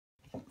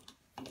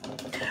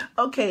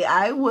Okay,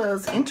 I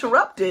was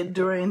interrupted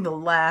during the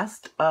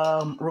last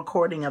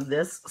recording of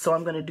this, so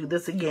I'm going to do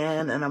this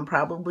again, and I'm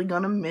probably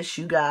going to miss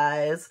you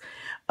guys.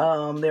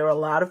 There were a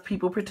lot of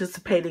people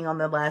participating on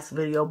the last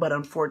video, but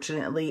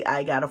unfortunately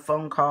I got a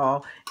phone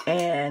call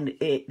and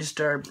it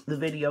disturbed the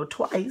video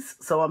twice,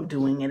 so I'm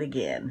doing it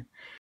again.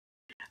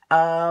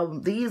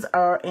 These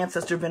are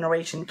Ancestor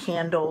Veneration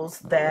candles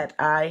that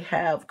I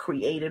have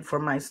created for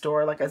my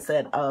store. Like I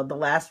said, the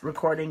last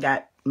recording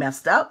got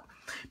messed up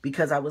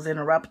because I was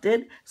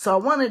interrupted. So I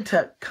wanted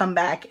to come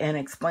back and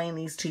explain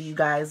these to you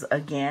guys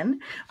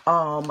again.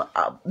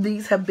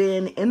 These have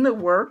been in the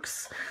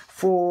works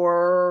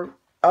for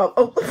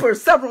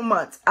several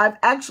months. I've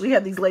actually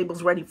had these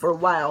labels ready for a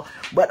while,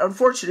 but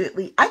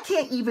unfortunately I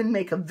can't even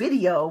make a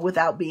video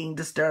without being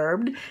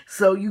disturbed.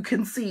 So you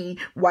can see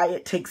why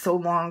it takes so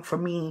long for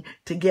me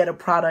to get a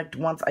product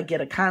once I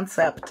get a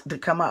concept to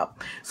come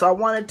up. So I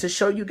wanted to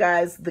show you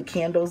guys the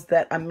candles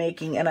that I'm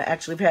making, and I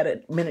actually have had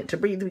a minute to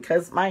breathe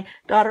because my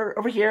daughter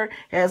over here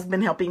has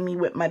been helping me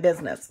with my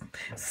business.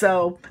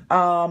 So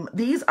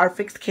these are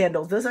fixed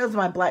candles. This is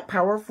my Black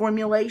Power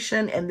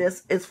formulation, and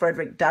this is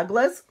Frederick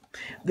Douglass.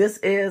 This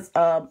is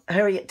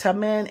Harriet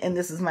Tubman, and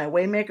this is my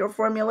Waymaker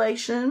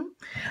formulation.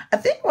 I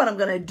think what I'm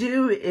going to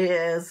do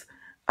is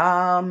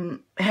I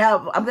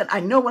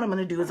know what I'm going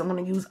to do is I'm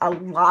going to use a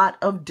lot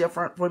of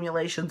different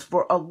formulations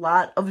for a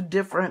lot of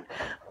different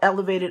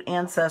elevated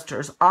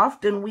ancestors.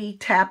 Often we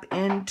tap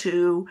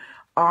into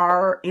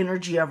our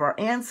energy of our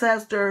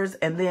ancestors,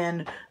 and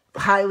then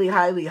highly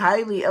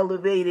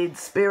elevated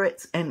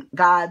spirits and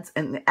gods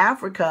in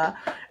Africa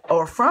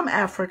or from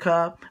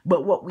Africa.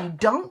 But what we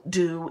don't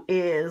do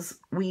is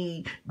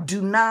we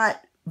do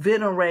not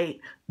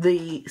venerate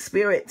the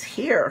spirits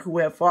here who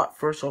have fought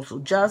for social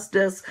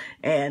justice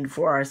and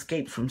for our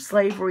escapes from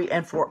slavery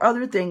and for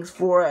other things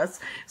for us.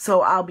 So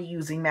I'll be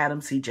using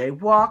Madam C.J.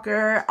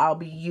 Walker. I'll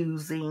be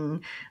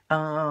using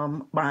Maya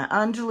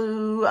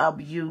Angelou. I'll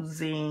be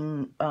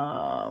using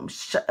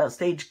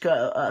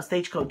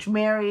Stagecoach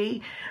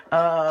Mary.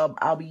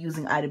 I'll be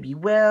using Ida B.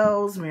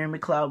 Wells, Mary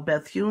McLeod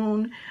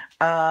Bethune.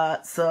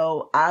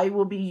 So I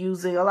will be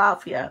using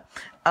Alafia.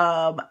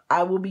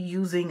 I will be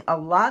using a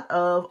lot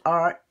of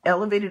our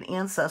elevated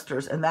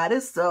ancestors, and that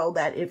is so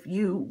that if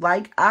you,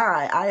 like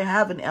I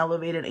have an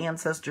elevated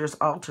ancestors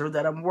altar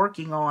that I'm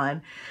working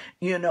on.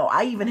 You know,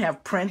 I even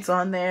have Prince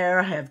on there.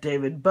 I have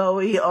David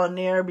Bowie on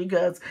there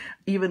because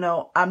even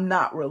though I'm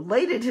not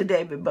related to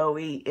David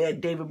Bowie,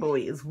 David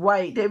Bowie is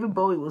white. David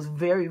Bowie was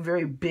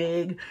very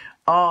big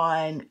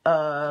on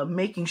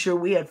making sure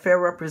we had fair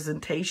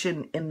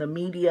representation in the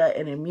media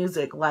and in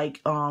music, like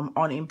on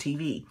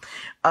MTV.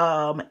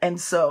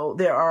 And so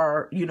there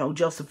are, you know,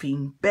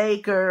 Josephine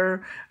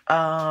Baker.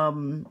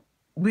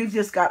 We've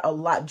just got a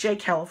lot. J.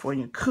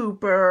 California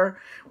Cooper.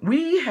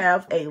 We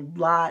have a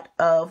lot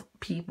of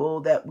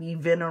people that we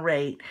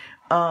venerate,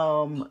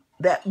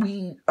 that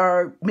we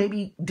are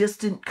maybe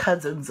distant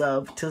cousins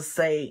of, to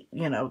say,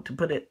 you know, to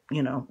put it,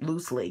 you know,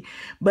 loosely.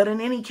 But in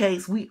any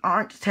case, we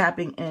aren't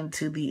tapping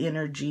into the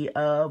energy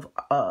of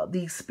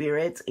these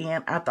spirits,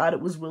 and I thought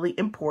it was really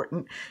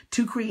important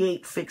to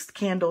create fixed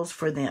candles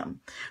for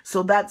them.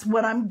 So that's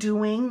what I'm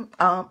doing.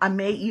 I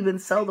may even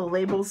sell the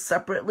labels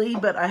separately,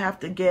 but I have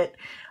to get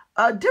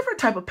a different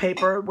type of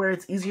paper where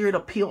it's easier to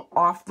peel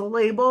off the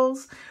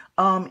labels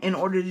in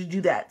order to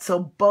do that. So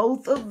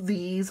both of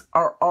these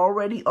are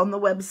already on the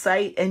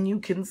website, and you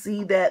can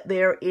see that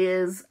there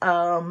is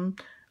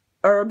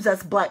herbs,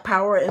 that's Black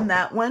Power in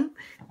that one,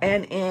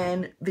 and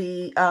in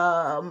the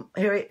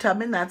Harriet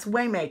Tubman, that's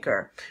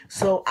Waymaker.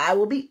 So I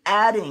will be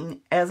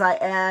adding, as I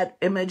add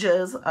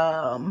images,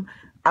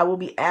 I will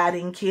be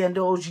adding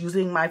candles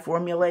using my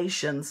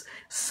formulations.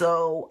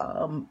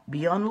 So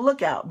be on the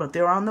lookout. But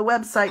they're on the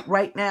website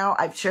right now.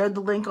 I've shared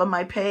the link on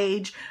my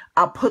page.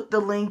 I'll put the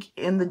link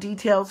in the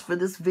details for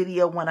this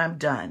video when I'm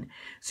done.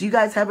 So you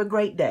guys have a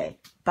great day.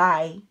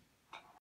 Bye.